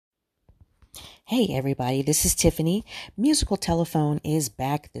Hey everybody, this is Tiffany. Musical Telephone is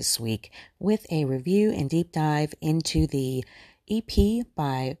back this week with a review and deep dive into the EP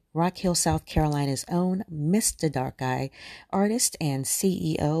by Rock Hill, South Carolina's own Mr. Dark Eye, artist and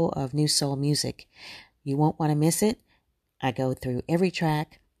CEO of New Soul Music. You won't want to miss it. I go through every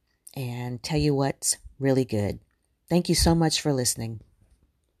track and tell you what's really good. Thank you so much for listening.